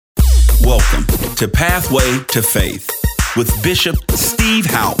Welcome to Pathway to Faith with Bishop Steve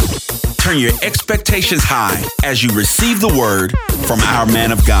Houck. Turn your expectations high as you receive the word from our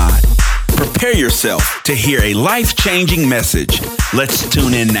man of God. Prepare yourself to hear a life-changing message. Let's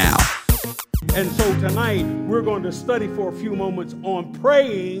tune in now. And so tonight, we're going to study for a few moments on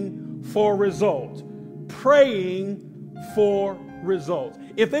praying for results. Praying for results.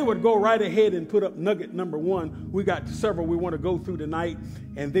 If they would go right ahead and put up nugget number 1, we got several we want to go through tonight,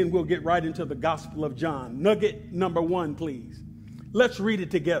 and then we'll get right into the Gospel of John. Nugget number 1, please. Let's read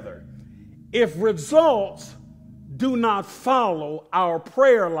it together. If results do not follow our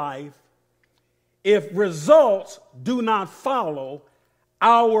prayer life, if results do not follow,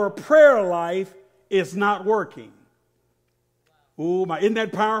 our prayer life is not working. Oh my, isn't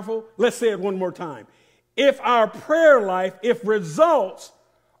that powerful? Let's say it one more time. If our prayer life, if results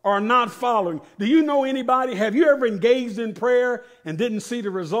are not following, do you know anybody? Have you ever engaged in prayer and didn't see the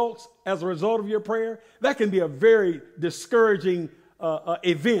results as a result of your prayer? That can be a very discouraging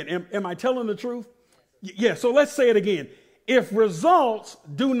event. Am I telling the truth? Yeah, so let's say it again. If results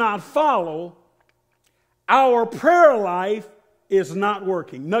do not follow, our prayer life is not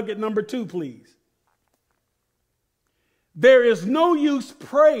working. Nugget number 2, please. There is no use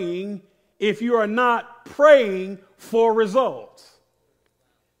praying if you are not praying for results.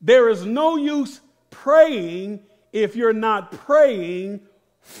 There is no use praying if you're not praying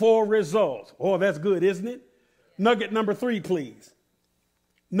for results. Oh, that's good, isn't it? Nugget number 3, please.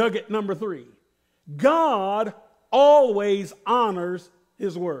 Nugget number 3. God always honors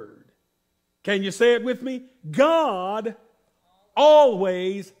his word. Can you say it with me? God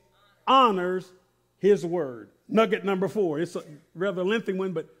always honors his word. Nugget number 4. It's a rather lengthy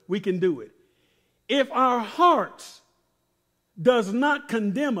one, but we can do it. If our hearts does not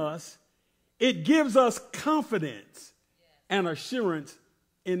condemn us, it gives us confidence and assurance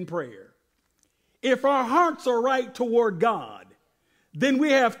in prayer. If our hearts are right toward God, then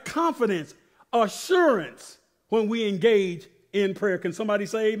we have confidence, assurance when we engage in prayer. Can somebody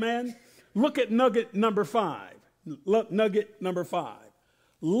say amen? Look at nugget number 5. Nugget number 5.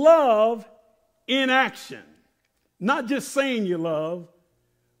 Love in action. Not just saying you love,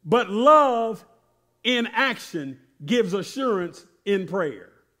 but love in action gives assurance in prayer.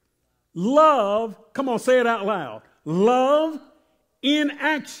 Love, come on, say it out loud. Love in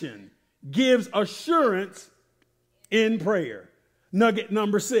action gives assurance in prayer. Nugget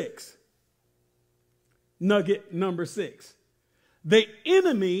number 6. Nugget number 6. The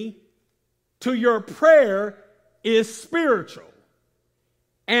enemy to your prayer is spiritual,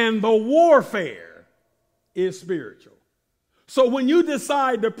 and the warfare is spiritual. So when you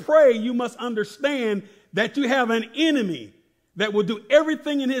decide to pray, you must understand that you have an enemy that will do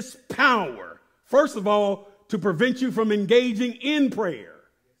everything in his power, first of all, to prevent you from engaging in prayer.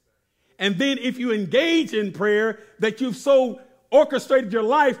 And then if you engage in prayer, that you've so orchestrated your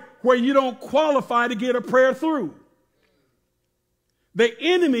life where you don't qualify to get a prayer through. The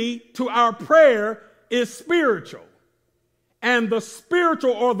enemy to our prayer is spiritual. And the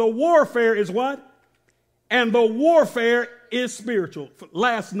spiritual or the warfare is what? And the warfare is spiritual.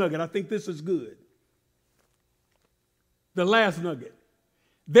 Last nugget. I think this is good. The last nugget.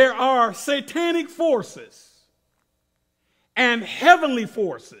 There are satanic forces and heavenly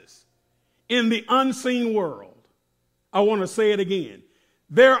forces in the unseen world. I want to say it again.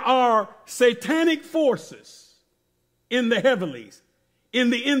 There are satanic forces in the heavenlies, in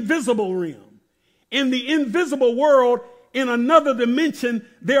the invisible realm. In the invisible world, in another dimension,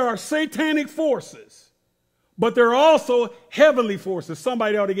 there are satanic forces. But there are also heavenly forces.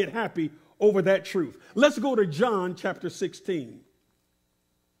 Somebody ought to get happy over that truth. Let's go to John chapter 16.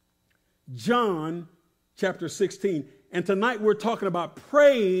 John chapter 16. And tonight we're talking about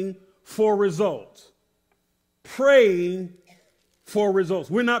praying for results. Praying for results.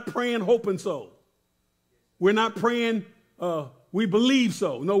 We're not praying hoping so. We're not praying we believe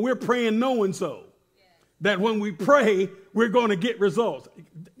so. No, we're praying knowing so. That when we pray, we're going to get results.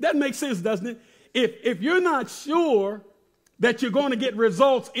 That makes sense, doesn't it? If you're not sure that you're going to get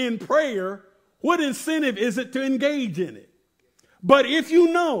results in prayer, what incentive is it to engage in it? But if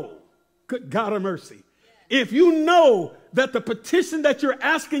you know, good God of mercy, if you know that the petition that you're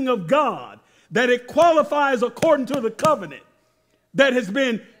asking of God, that it qualifies according to the covenant that has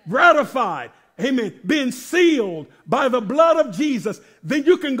been ratified, amen, been sealed by the blood of Jesus, then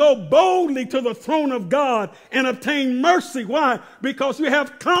you can go boldly to the throne of God and obtain mercy. Why? Because you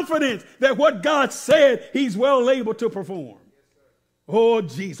have confidence that what God said, he's well able to perform. Oh,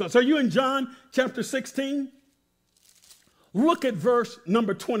 Jesus. Are you in John chapter 16? Look at verse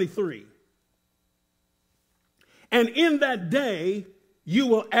number 23. And in that day, you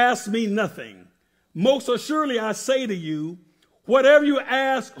will ask me nothing. Most assuredly I say to you, whatever you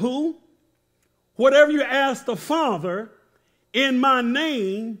ask who? Whatever you ask the Father in my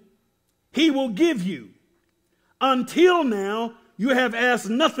name, he will give you. Until now, you have asked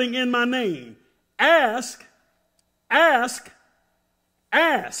nothing in my name. Ask, ask,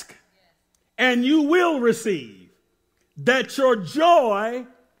 ask, and you will receive, that your joy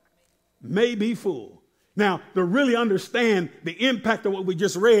may be full. Now, to really understand the impact of what we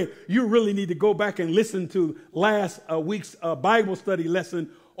just read, you really need to go back and listen to last week's Bible study lesson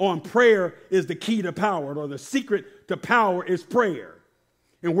on prayer is the key to power, or the secret to power is prayer.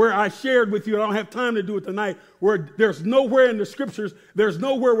 And where I shared with you, I don't have time to do it tonight, where there's nowhere in the scriptures, there's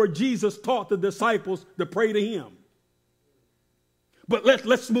nowhere where Jesus taught the disciples to pray to him. But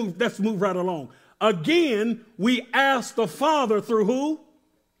let's move right along. Again, we ask the Father through who?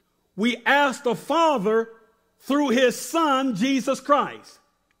 We ask the Father through his Son, Jesus Christ.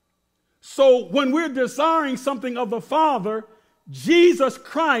 So when we're desiring something of the Father, Jesus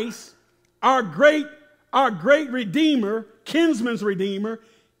Christ, our great Redeemer, kinsman's Redeemer,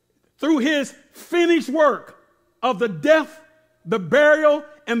 through his finished work of the death, the burial,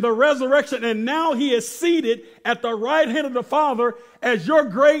 and the resurrection, and now he is seated at the right hand of the Father as your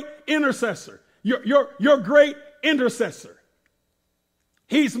great intercessor, your great intercessor.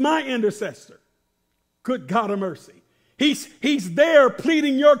 He's my intercessor. Good God of mercy. He's there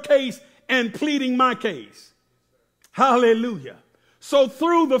pleading your case and pleading my case. Hallelujah. So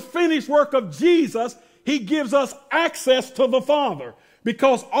through the finished work of Jesus, he gives us access to the Father,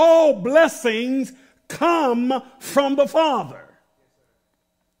 because all blessings come from the Father.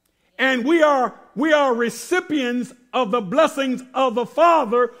 And we are recipients of the blessings of the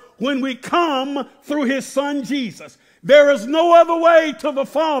Father when we come through his Son Jesus. There is no other way to the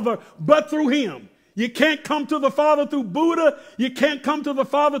Father but through him. You can't come to the Father through Buddha. You can't come to the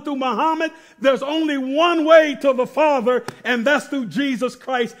Father through Muhammad. There's only one way to the Father, and that's through Jesus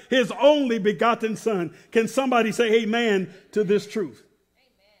Christ, his only begotten Son. Can somebody say amen to this truth?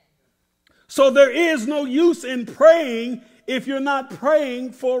 Amen. So there is no use in praying if you're not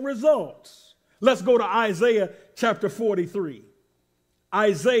praying for results. Let's go to Isaiah chapter 43.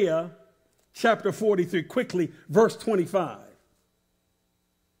 Isaiah chapter 43, quickly, verse 25.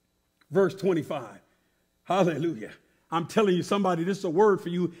 Verse 25. Hallelujah. I'm telling you, somebody, this is a word for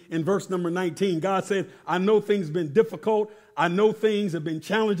you in verse number 19. God said, I know things have been difficult. I know things have been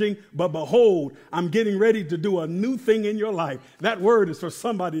challenging, but behold, I'm getting ready to do a new thing in your life. That word is for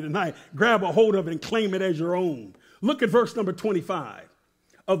somebody tonight. Grab a hold of it and claim it as your own. Look at verse number 25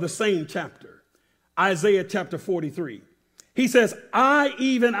 of the same chapter, Isaiah chapter 43. He says, I,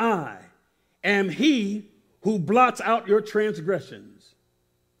 even I, am he who blots out your transgressions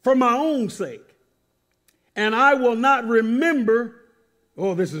for my own sake, and I will not remember,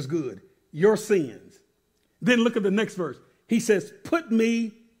 oh, this is good, your sins. Then look at the next verse. He says, put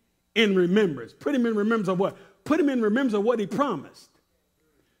me in remembrance. Put him in remembrance of what? Put him in remembrance of what he promised.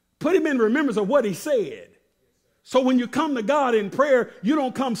 Put him in remembrance of what he said. So when you come to God in prayer, you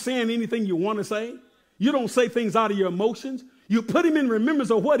don't come saying anything you want to say. You don't say things out of your emotions. You put him in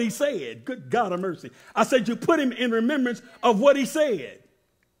remembrance of what he said. Good God of mercy. I said you put him in remembrance of what he said.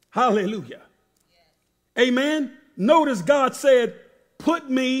 Hallelujah. Yes. Amen. Notice God said, put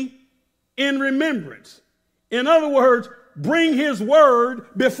me in remembrance. In other words, bring his word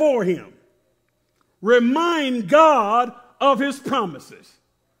before him. Remind God of his promises.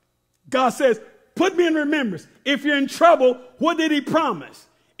 God says, put me in remembrance. If you're in trouble, what did he promise?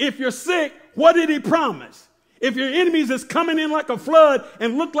 If you're sick, what did he promise? If your enemies is coming in like a flood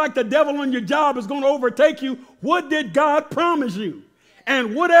and look like the devil on your job is going to overtake you, what did God promise you?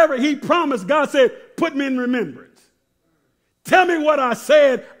 And whatever he promised, God said, put me in remembrance. Tell me what I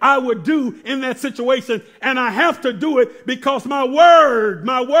said I would do in that situation, and I have to do it because my word,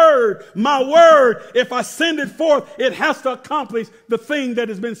 if I send it forth, it has to accomplish the thing that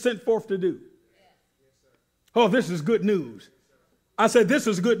has been sent forth to do. Oh, this is good news. I said, this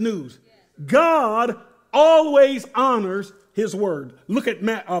is good news. God always honors his word. Look at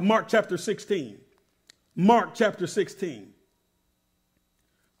Mark chapter 16. Mark chapter 16.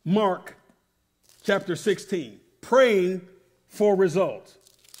 Mark chapter 16. Praying for results.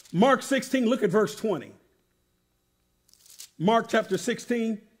 Mark 16, look at verse 20. Mark chapter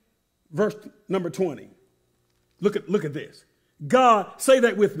 16, verse number 20. Look at this. God, say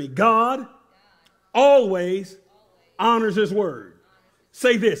that with me. God always honors his word.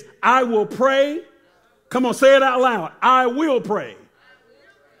 Say this. I will pray. Come on, say it out loud. I will pray.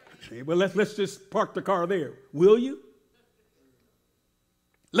 Well, let's just park the car there. Will you?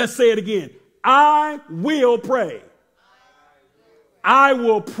 Let's say it again. I will pray. I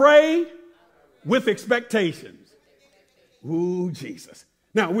will pray with expectations. Ooh, Jesus.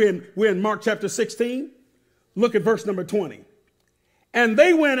 Now, we're in Mark chapter 16. Look at verse number 20. And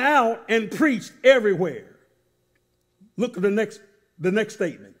they went out and preached everywhere. Look at the next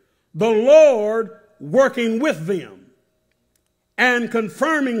statement. The Lord working with them and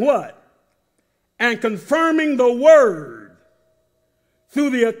confirming what? And confirming the word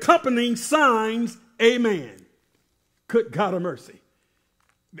through the accompanying signs. Amen. Good God of mercy.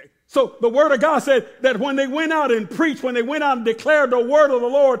 So the word of God said that when they went out and preached, when they went out and declared the word of the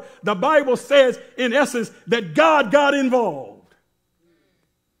Lord, the Bible says in essence that God got involved.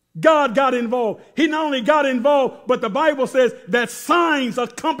 God got involved. He not only got involved, but the Bible says that signs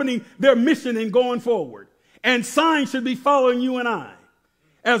accompany their mission in going forward. And signs should be following you and I.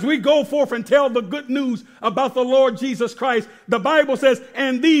 As we go forth and tell the good news about the Lord Jesus Christ, the Bible says,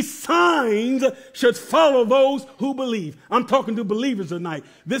 and these signs should follow those who believe. I'm talking to believers tonight.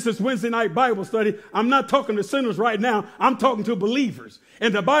 This is Wednesday night Bible study. I'm not talking to sinners right now. I'm talking to believers.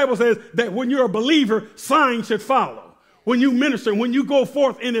 And the Bible says that when you're a believer, signs should follow. When you minister, when you go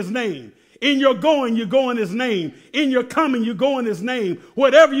forth in his name. In your going, you go in his name. In your coming, you go in his name.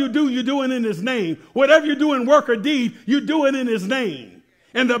 Whatever you do it in his name. Whatever you do in work or deed, you do it in his name.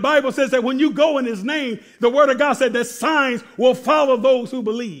 And the Bible says that when you go in his name, the word of God said that signs will follow those who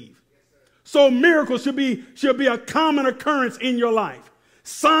believe. So miracles should be a common occurrence in your life.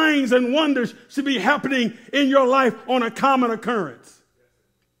 Signs and wonders should be happening in your life on a common occurrence.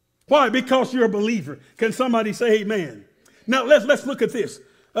 Why? Because you're a believer. Can somebody say amen? Now let's look at this.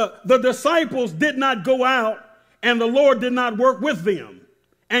 The disciples did not go out and the Lord did not work with them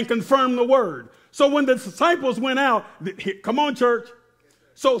and confirm the word. So when the disciples went out, come on, church.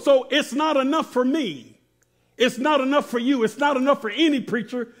 So it's not enough for me. It's not enough for you. It's not enough for any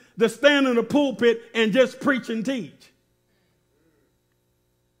preacher to stand in the pulpit and just preach and teach.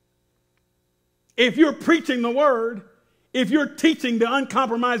 If you're preaching the word, if you're teaching the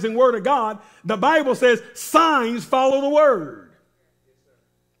uncompromising word of God, the Bible says signs follow the word.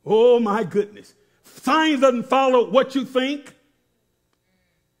 Oh my goodness. Signs doesn't follow what you think.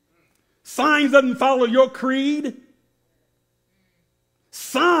 Signs doesn't follow your creed.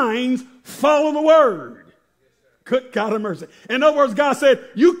 Signs follow the word. Good God of mercy. In other words, God said,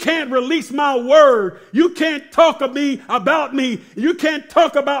 you can't release my word. You can't talk about me. You can't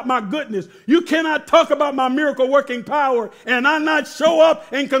talk about my goodness. You cannot talk about my miracle working power and I not show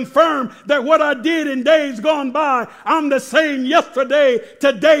up and confirm that what I did in days gone by, I'm the same yesterday,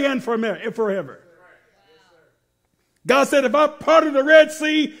 today, and forever. God said, if I parted the Red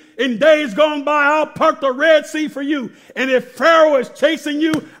Sea in days gone by, I'll part the Red Sea for you. And if Pharaoh is chasing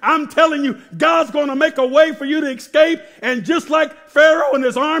you, I'm telling you, God's going to make a way for you to escape. And just like Pharaoh and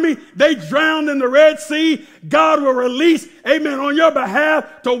his army, they drowned in the Red Sea, God will release, amen, on your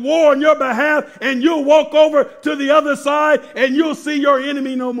behalf, to war on your behalf, and you'll walk over to the other side and you'll see your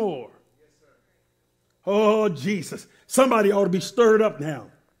enemy no more. Oh, Jesus. Somebody ought to be stirred up now.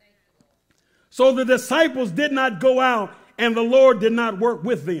 So the disciples did not go out and the Lord did not work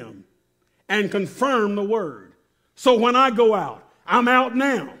with them and confirm the word. So when I go out, I'm out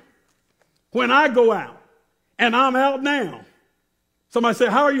now. When I go out and I'm out now. Somebody say,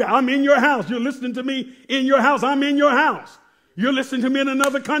 how are you? I'm in your house. You're listening to me in your house. I'm in your house. You're listening to me in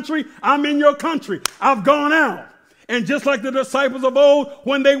another country. I'm in your country. I've gone out. And just like the disciples of old,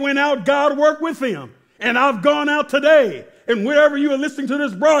 when they went out, God worked with them. And I've gone out today. And wherever you are listening to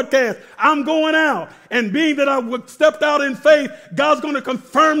this broadcast, I'm going out. And being that I stepped out in faith, God's going to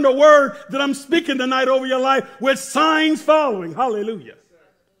confirm the word that I'm speaking tonight over your life with signs following. Hallelujah.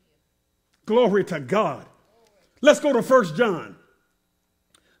 Glory to God. Let's go to 1 John.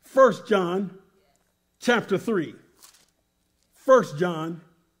 1 John chapter 3. 1 John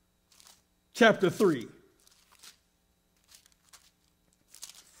chapter 3.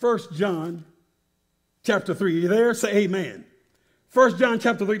 1 John chapter 3. Are you there? Say amen. 1 John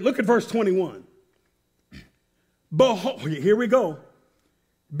chapter 3. Look at verse 21. Behold, here we go.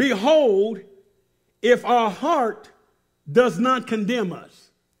 Behold, if our heart does not condemn us,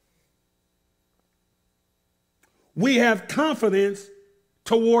 we have confidence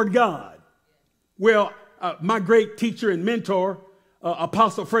toward God. Well, my great teacher and mentor,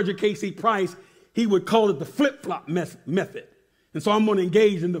 Apostle Frederick K.C. Price, he would call it the flip-flop method. And so I'm going to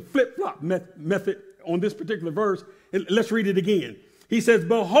engage in the flip-flop method on this particular verse. And let's read it again. He says,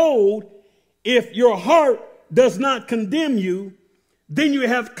 behold, if your heart does not condemn you, then you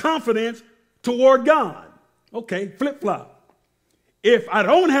have confidence toward God. Okay, flip-flop. If I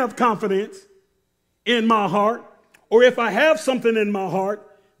don't have confidence in my heart, or if I have something in my heart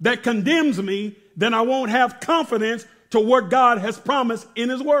that condemns me, then I won't have confidence to what God has promised in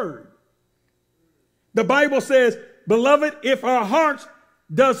his word. The Bible says, beloved, if our hearts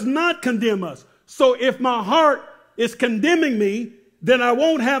does not condemn us. So if my heart is condemning me, then I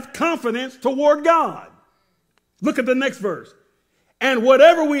won't have confidence toward God. Look at the next verse. And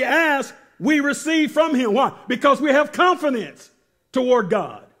whatever we ask, we receive from him. Why? Because we have confidence toward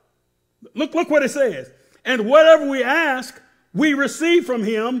God. Look what it says. And whatever we ask, we receive from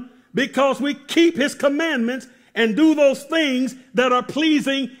him because we keep his commandments and do those things that are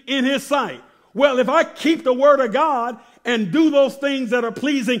pleasing in his sight. Well, if I keep the word of God and do those things that are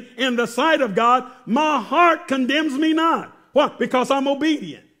pleasing in the sight of God, my heart condemns me not. Why? Because I'm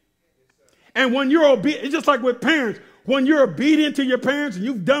obedient. And when you're obedient, it's just like with parents. When you're obedient to your parents and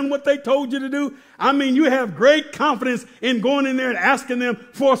you've done what they told you to do, I mean, you have great confidence in going in there and asking them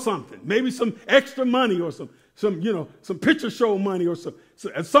for something. Maybe some extra money or some picture show money or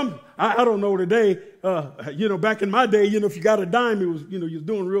some I don't know today, back in my day, if you got a dime, it was, you was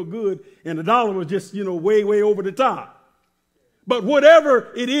doing real good, and a dollar was just, way, way over the top. But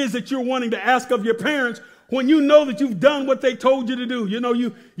whatever it is that you're wanting to ask of your parents, when you know that you've done what they told you to do,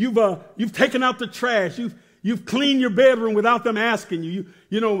 you've taken out the trash, you've cleaned your bedroom without them asking you.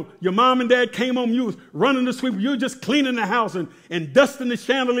 Your mom and dad came home, you was running the sweeper, you were just cleaning the house and dusting the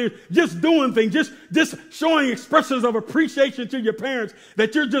chandeliers, just doing things, just showing expressions of appreciation to your parents,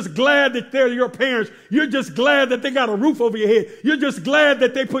 that you're just glad that they're your parents. You're just glad that they got a roof over your head. You're just glad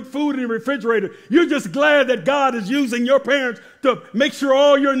that they put food in the refrigerator. You're just glad that God is using your parents to make sure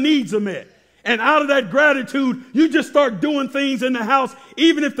all your needs are met. And out of that gratitude, you just start doing things in the house,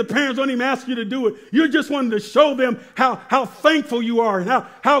 even if the parents don't even ask you to do it. You're just wanting to show them how thankful you are and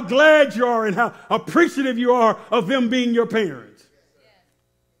how glad you are and how appreciative you are of them being your parents.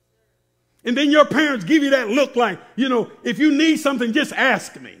 And then your parents give you that look like, if you need something, just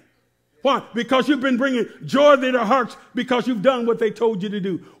ask me. Why? Because you've been bringing joy to their hearts because you've done what they told you to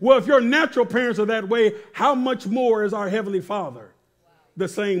do. Well, if your natural parents are that way, how much more is our Heavenly Father the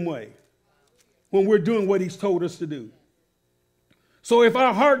same way? When we're doing what he's told us to do. So if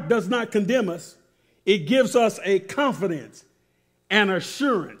our heart does not condemn us, it gives us a confidence and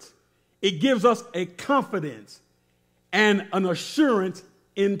assurance. It gives us a confidence and an assurance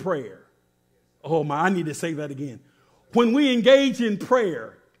in prayer. Oh my, I need to say that again. When we engage in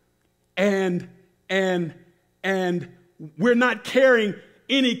prayer and we're not carrying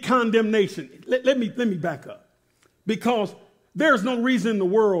any condemnation, let me back up. Because there's no reason in the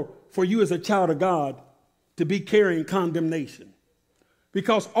world for you as a child of God to be carrying condemnation.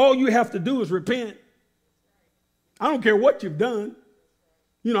 Because all you have to do is repent. I don't care what you've done.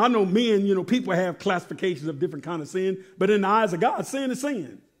 I know men, people have classifications of different kinds of sin, but in the eyes of God, sin is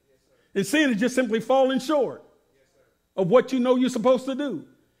sin. And sin is just simply falling short of what you know you're supposed to do.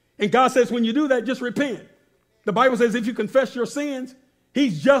 And God says when you do that, just repent. The Bible says if you confess your sins,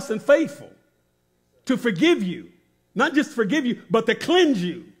 he's just and faithful to forgive you. Not just forgive you, but to cleanse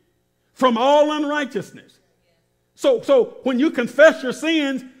you from all unrighteousness. So when you confess your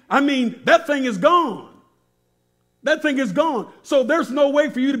sins, that thing is gone. That thing is gone. So there's no way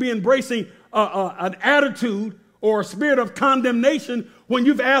for you to be embracing an attitude or a spirit of condemnation when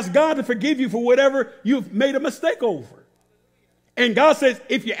you've asked God to forgive you for whatever you've made a mistake over. And God says,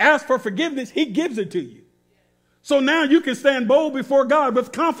 if you ask for forgiveness, he gives it to you. So now you can stand bold before God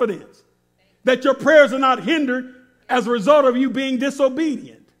with confidence that your prayers are not hindered as a result of you being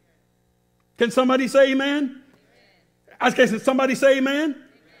disobedient. Can somebody say amen? Can somebody say amen?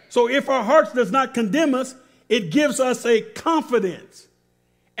 So if our hearts does not condemn us, it gives us a confidence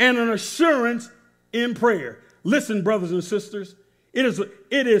and an assurance in prayer. Listen, brothers and sisters,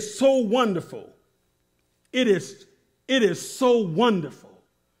 it is so wonderful. It is so wonderful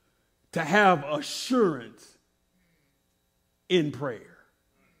to have assurance in prayer.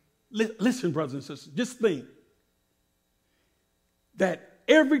 Listen, brothers and sisters, just think that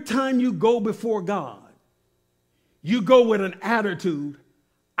every time you go before God, you go with an attitude,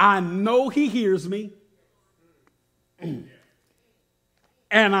 I know he hears me,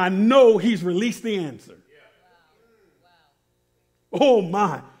 and I know he's released the answer. Oh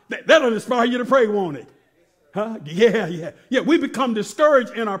my, that'll inspire you to pray, won't it? Huh? Yeah. We become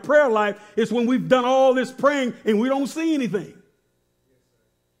discouraged in our prayer life. It's when we've done all this praying and we don't see anything.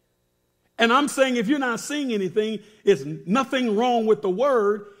 And I'm saying if you're not seeing anything, it's nothing wrong with the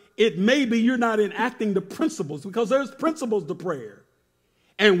word. It may be you're not enacting the principles, because there's principles to prayer.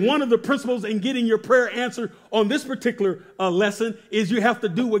 And one of the principles in getting your prayer answered on this particular lesson is you have to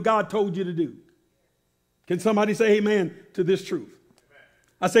do what God told you to do. Can somebody say amen to this truth?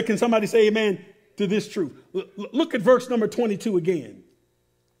 I said, can somebody say amen to this truth? Look at verse number 22 again.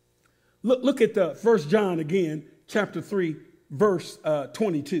 Look at 1 John again, chapter 3, verse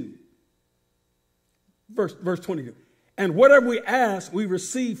 22. Verse 22. And whatever we ask, we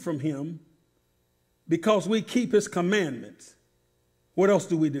receive from him because we keep his commandments. What else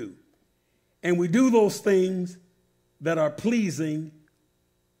do we do? And we do those things that are pleasing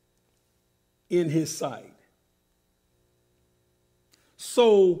in his sight.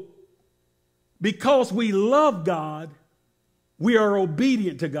 So, because we love God, we are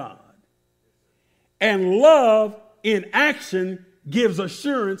obedient to God. And love in action gives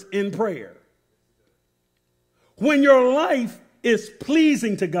assurance in prayer. When your life is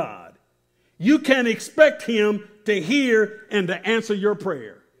pleasing to God, you can expect him to hear and to answer your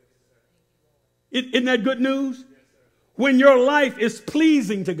prayer. Isn't that good news? When your life is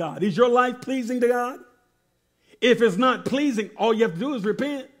pleasing to God, is your life pleasing to God? If it's not pleasing, all you have to do is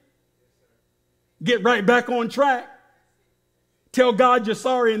repent. Get right back on track. Tell God you're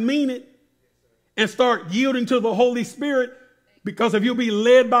sorry and mean it. And start yielding to the Holy Spirit. Because if you'll be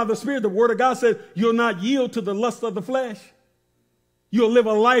led by the Spirit, the Word of God says you'll not yield to the lust of the flesh. You'll live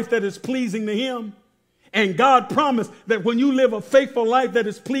a life that is pleasing to him. And God promised that when you live a faithful life that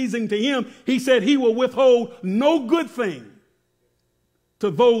is pleasing to him, he said he will withhold no good thing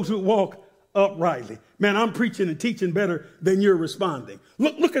to those who walk uprightly. Man, I'm preaching and teaching better than you're responding.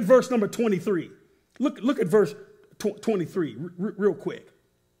 Look at verse number 23. Look at verse 23 real quick.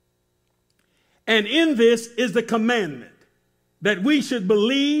 And in this is the commandment that we should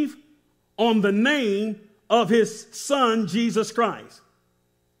believe on the name of his Son, Jesus Christ.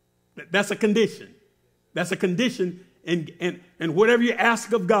 That's a condition. That's a condition. And whatever you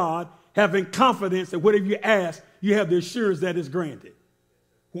ask of God, having confidence that whatever you ask, you have the assurance that is granted.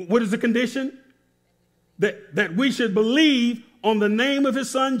 What is the condition? That we should believe on the name of his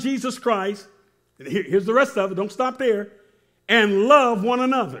Son, Jesus Christ. Here's the rest of it. Don't stop there. And love one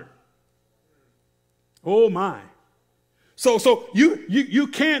another. Oh, my. So you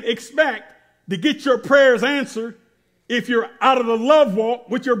can't expect to get your prayers answered if you're out of the love walk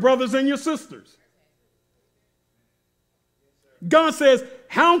with your brothers and your sisters. God says,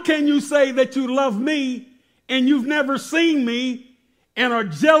 how can you say that you love me and you've never seen me and are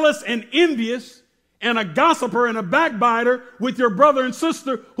jealous and envious and a gossiper and a backbiter with your brother and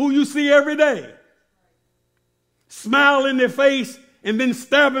sister who you see every day? Smile in their face and then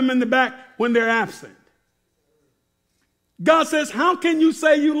stab them in the back when they're absent. God says, how can you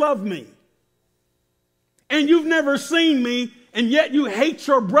say you love me and you've never seen me and yet you hate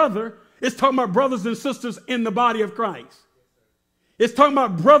your brother? It's talking about brothers and sisters in the body of Christ. It's talking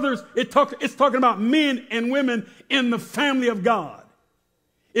about brothers. It's talking about men and women in the family of God.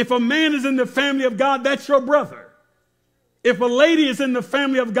 If a man is in the family of God, that's your brother. If a lady is in the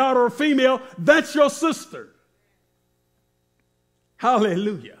family of God or a female, that's your sister.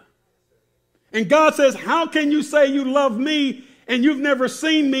 Hallelujah. And God says, how can you say you love me and you've never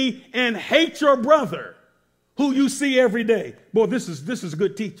seen me and hate your brother who you see every day? Boy, this is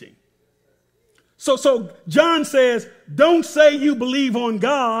good teaching. So John says, don't say you believe on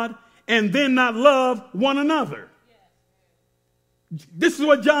God and then not love one another. This is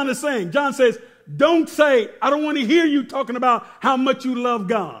what John is saying. John says, don't say, I don't want to hear you talking about how much you love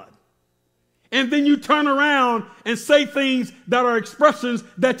God. And then you turn around and say things that are expressions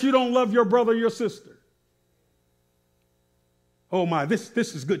that you don't love your brother or your sister. Oh my, this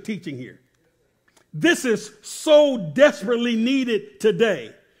is good teaching here. This is so desperately needed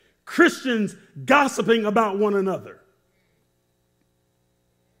today. Christians gossiping about one another.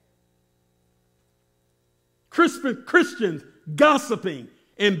 Christians gossiping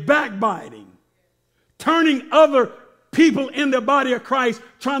and backbiting. Turning other people in the body of Christ,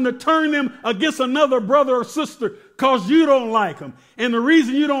 trying to turn them against another brother or sister because you don't like them. And the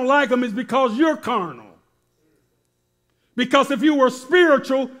reason you don't like them is because you're carnal. Because if you were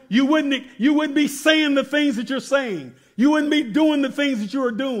spiritual, you wouldn't be saying the things that you're saying. You wouldn't be doing the things that you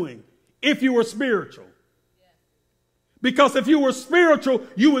are doing if you were spiritual. Because if you were spiritual,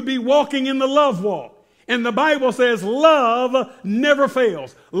 you would be walking in the love walk. And the Bible says love never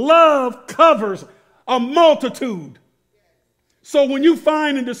fails. Love covers a multitude. So when you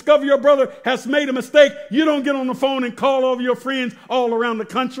find and discover your brother has made a mistake, you don't get on the phone and call over your friends all around the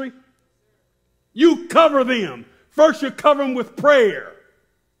country. You cover them. First, you cover them with prayer.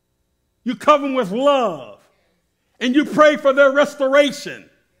 You cover them with love. And you pray for their restoration.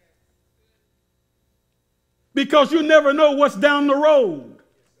 Because you never know what's down the road.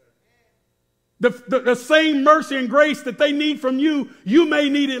 The same mercy and grace that they need from you, you may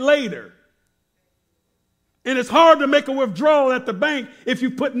need it later. And it's hard to make a withdrawal at the bank if you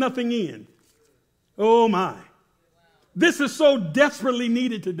put nothing in. Oh my. This is so desperately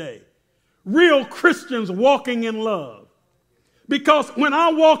needed today. Real Christians walking in love. Because when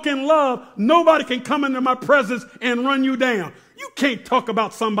I walk in love, nobody can come into my presence and run you down. You can't talk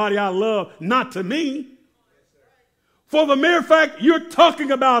about somebody I love, not to me. For the mere fact you're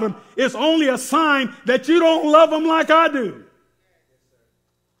talking about them is only a sign that you don't love them like I do.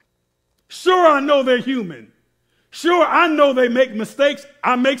 Sure, I know they're human. Sure, I know they make mistakes.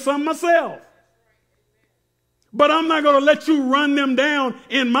 I make some myself. But I'm not going to let you run them down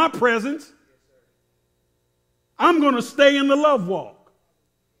in my presence. I'm going to stay in the love walk.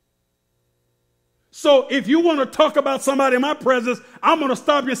 So if you want to talk about somebody in my presence, I'm going to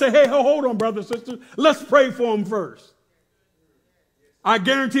stop you and say, hey, hold on, brothers and sisters. Let's pray for them first. I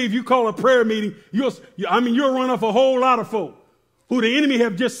guarantee if you call a prayer meeting, you'll run off a whole lot of folk who the enemy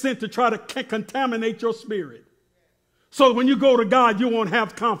have just sent to try to contaminate your spirit. So when you go to God, you won't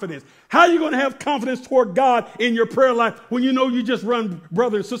have confidence. How are you going to have confidence toward God in your prayer life when you know you just run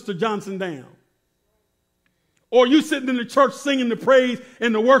Brother and Sister Johnson down? Or you sitting in the church singing the praise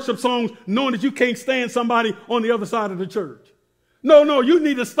and the worship songs knowing that you can't stand somebody on the other side of the church. No, you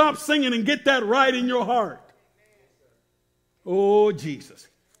need to stop singing and get that right in your heart. Oh, Jesus.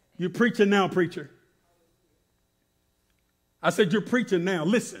 You're preaching now, preacher. I said, you're preaching now.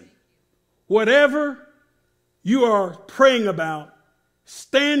 Listen, whatever you are praying about,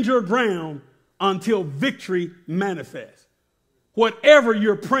 stand your ground until victory manifests. Whatever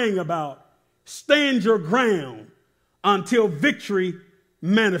you're praying about, stand your ground until victory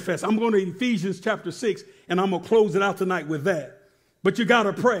manifests. I'm going to Ephesians chapter 6, and I'm going to close it out tonight with that. But you got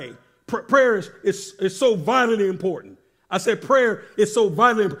to pray. Prayer is so vitally important. I said prayer is so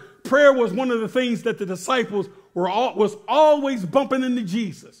vitally important. Prayer was one of the things that the disciples was always bumping into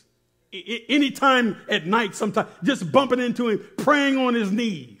Jesus. Anytime at night, sometimes just bumping into him, praying on his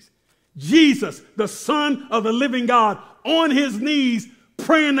knees. Jesus, the Son of the living God, on his knees,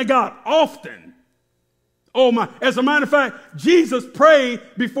 praying to God often. Oh my. As a matter of fact, Jesus prayed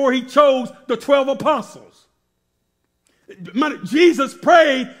before he chose the 12 apostles. Jesus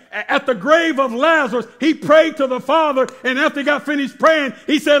prayed at the grave of Lazarus. He prayed to the Father, and after he got finished praying,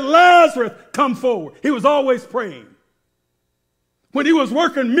 he said, Lazarus, come forward. He was always praying. When he was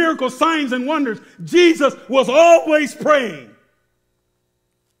working miracles, signs, and wonders, Jesus was always praying.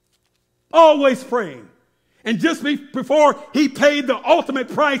 Always praying. And just before he paid the ultimate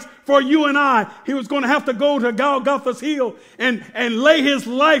price for you and I, he was going to have to go to Golgotha's hill and lay his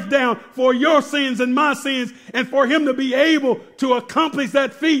life down for your sins and my sins. And for him to be able to accomplish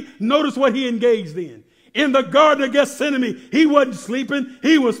that feat, notice what he engaged in. In the Garden of Gethsemane, he wasn't sleeping,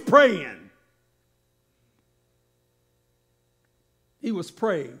 he was praying. He was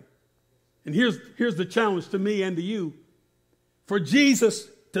praying. And here's the challenge to me and to you. For Jesus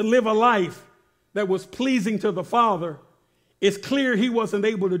to live a life that was pleasing to the Father, it's clear he wasn't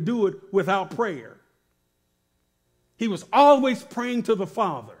able to do it without prayer. He was always praying to the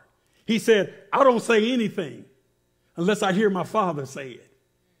Father. He said, I don't say anything unless I hear my Father say it.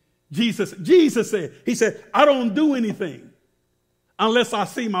 Jesus said, he said, I don't do anything unless I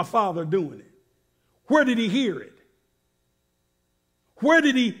see my Father doing it. Where did he hear it? Where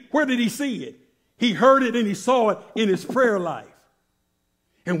did he see it? He heard it and he saw it in his prayer life.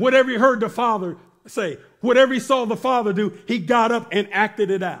 And whatever he heard the Father say, whatever he saw the Father do, he got up and acted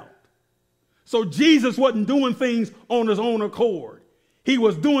it out. So Jesus wasn't doing things on his own accord. He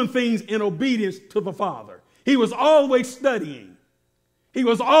was doing things in obedience to the Father. He was always studying. He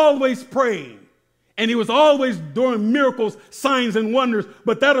was always praying. And he was always doing miracles, signs, and wonders.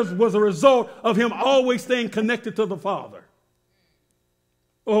 But that was a result of him always staying connected to the Father.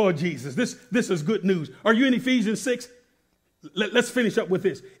 Oh, Jesus, this is good news. Are you in Ephesians 6? Let's finish up with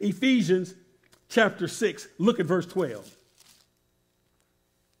this. Ephesians chapter 6. Look at verse 12.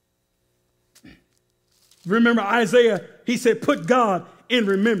 Remember Isaiah, he said, put God in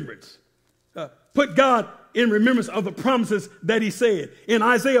remembrance. Put God in remembrance of the promises that he said. In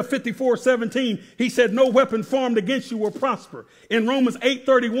Isaiah 54:17, he said, no weapon formed against you will prosper. In Romans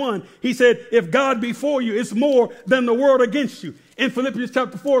 8:31, he said, if God be for you, it's more than the world against you. In Philippians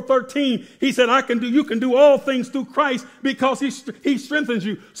chapter 4:13, he said, you can do all things through Christ because he strengthens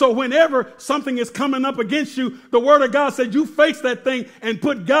you. So whenever something is coming up against you, the word of God said, you face that thing and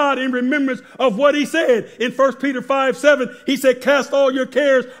put God in remembrance of what he said. In 1 Peter 5:7, he said, cast all your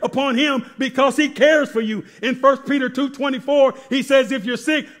cares upon him because he cares for you. you. In 1 Peter 2:24, he says, if you're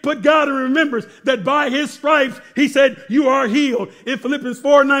sick, put God in remembrance that by his stripes, he said, you are healed. In Philippians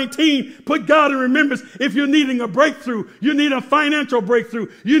 4:19, put God in remembrance if you're needing a breakthrough, you need a financial breakthrough,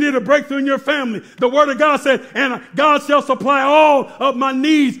 you need a breakthrough in your family. The word of God said, and God shall supply all of my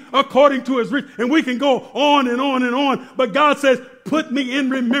needs according to his riches. And we can go on and on and on. But God says, put me in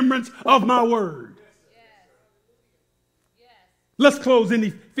remembrance of my word. Let's close in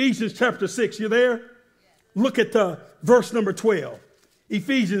Ephesians chapter 6. You there? Look at verse number 12.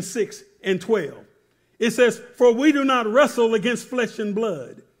 Ephesians 6 and 12. It says, for we do not wrestle against flesh and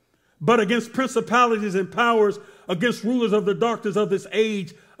blood, but against principalities and powers, against rulers of the darkness of this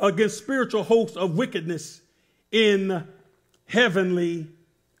age, against spiritual hosts of wickedness in heavenly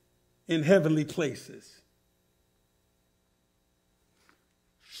places.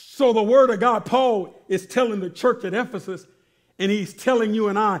 So the word of God, Paul is telling the church at Ephesus, and he's telling you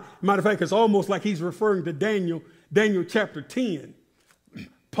and I, matter of fact, it's almost like he's referring to Daniel chapter 10.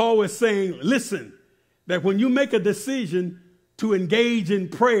 Paul is saying, listen, that when you make a decision to engage in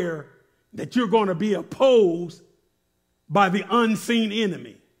prayer, that you're going to be opposed by the unseen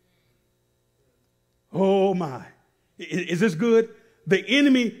enemy. Oh my. Is this good? The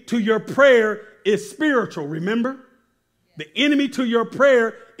enemy to your prayer is spiritual, remember? The enemy to your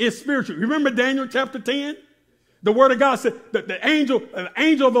prayer is spiritual. Remember Daniel chapter 10? The word of God said that the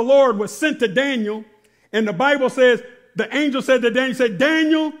angel of the Lord was sent to Daniel. And the Bible says, the angel said to Daniel, said,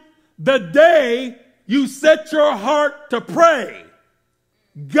 Daniel, the day you set your heart to pray,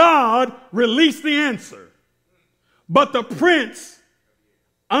 God released the answer. But the prince,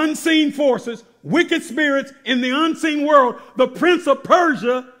 unseen forces, wicked spirits in the unseen world, the prince of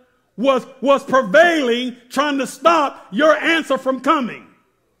Persia was prevailing, trying to stop your answer from coming.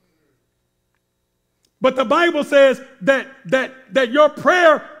 But the Bible says that your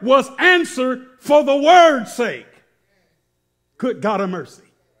prayer was answered for the word's sake. Good God of mercy.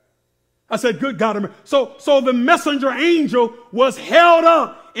 I said, good God of mercy. So the messenger angel was held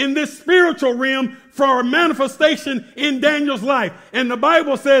up in this spiritual realm for a manifestation in Daniel's life. And the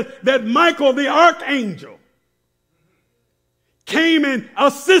Bible says that Michael, the archangel, came and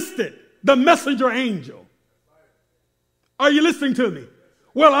assisted the messenger angel. Are you listening to me?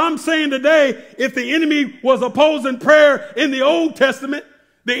 Well, I'm saying today, if the enemy was opposing prayer in the Old Testament,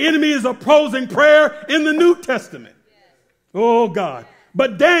 the enemy is opposing prayer in the New Testament. Oh, God.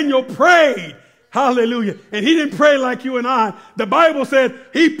 But Daniel prayed. Hallelujah. And he didn't pray like you and I. The Bible said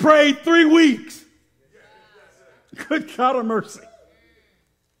he prayed 3 weeks. Good God of mercy.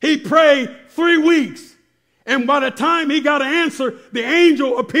 He prayed 3 weeks. And by the time he got an answer, the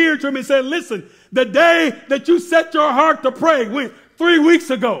angel appeared to him and said, listen, the day that you set your heart to pray went 3 weeks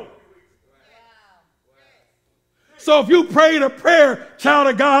ago. So if you prayed a prayer, child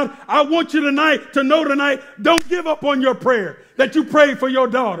of God, I want you tonight to know tonight, don't give up on your prayer that you prayed for your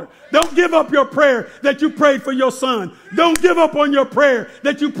daughter. Don't give up your prayer that you prayed for your son. Don't give up on your prayer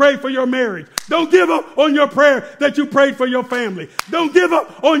that you prayed for your marriage. Don't give up on your prayer that you prayed for your family. Don't give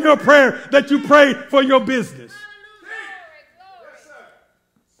up on your prayer that you prayed for your business.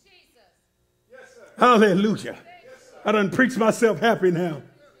 Hallelujah. I done preached myself happy now.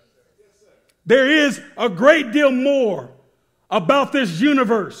 There is a great deal more about this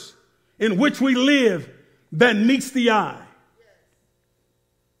universe in which we live than meets the eye.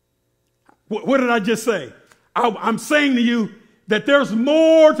 What did I just say? I'm saying to you that there's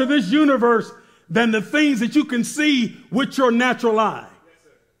more to this universe than the things that you can see with your natural eye.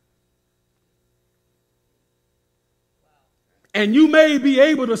 And you may be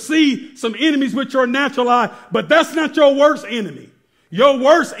able to see some enemies with your natural eye, but that's not your worst enemy. Your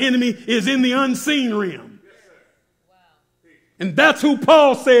worst enemy is in the unseen realm. And that's who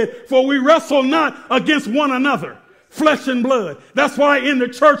Paul said, for we wrestle not against one another, flesh and blood. That's why in the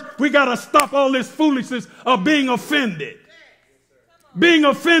church, we got to stop all this foolishness of being offended. Being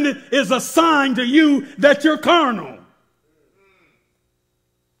offended is a sign to you that you're carnal.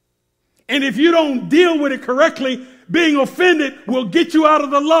 And if you don't deal with it correctly, being offended will get you out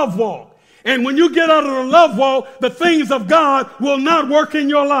of the love walk. And when you get out of the love walk, the things of God will not work in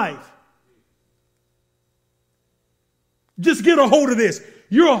your life. Just get a hold of this.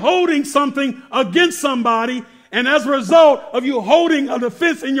 You're holding something against somebody, and as a result of you holding an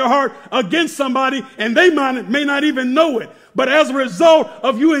offense in your heart against somebody, and they may not even know it, but as a result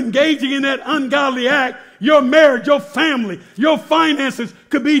of you engaging in that ungodly act, your marriage, your family, your finances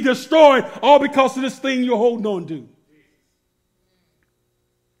could be destroyed all because of this thing you're holding on to.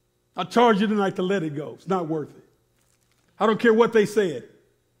 I charge you tonight to let it go. It's not worth it. I don't care what they said.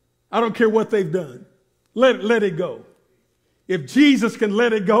 I don't care what they've done. Let it go. If Jesus can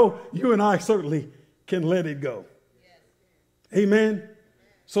let it go, you and I certainly can let it go. Amen.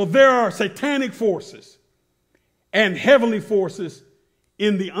 So there are satanic forces and heavenly forces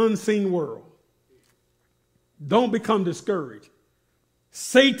in the unseen world. Don't become discouraged.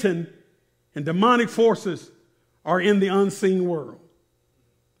 Satan and demonic forces are in the unseen world.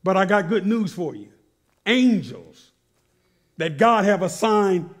 But I got good news for you. Angels that God have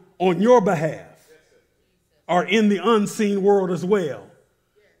assigned on your behalf are in the unseen world as well,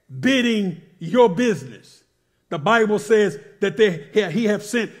 bidding your business. The Bible says that he have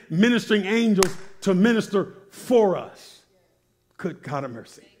sent ministering angels to minister for us. Good God of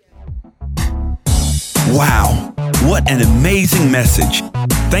mercy. Wow, what an amazing message.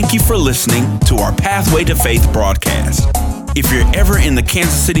 Thank you for listening to our Pathway to Faith broadcast. If you're ever in the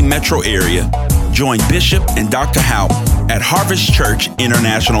Kansas City metro area, join Bishop and Dr. Haupt at Harvest Church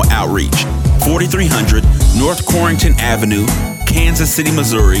International Outreach, 4300 North Corrington Avenue, Kansas City,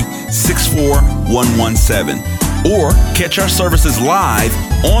 Missouri, 64117. Or catch our services live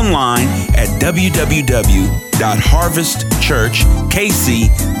online at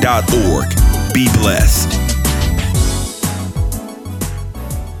www.harvestchurchkc.org. Be blessed.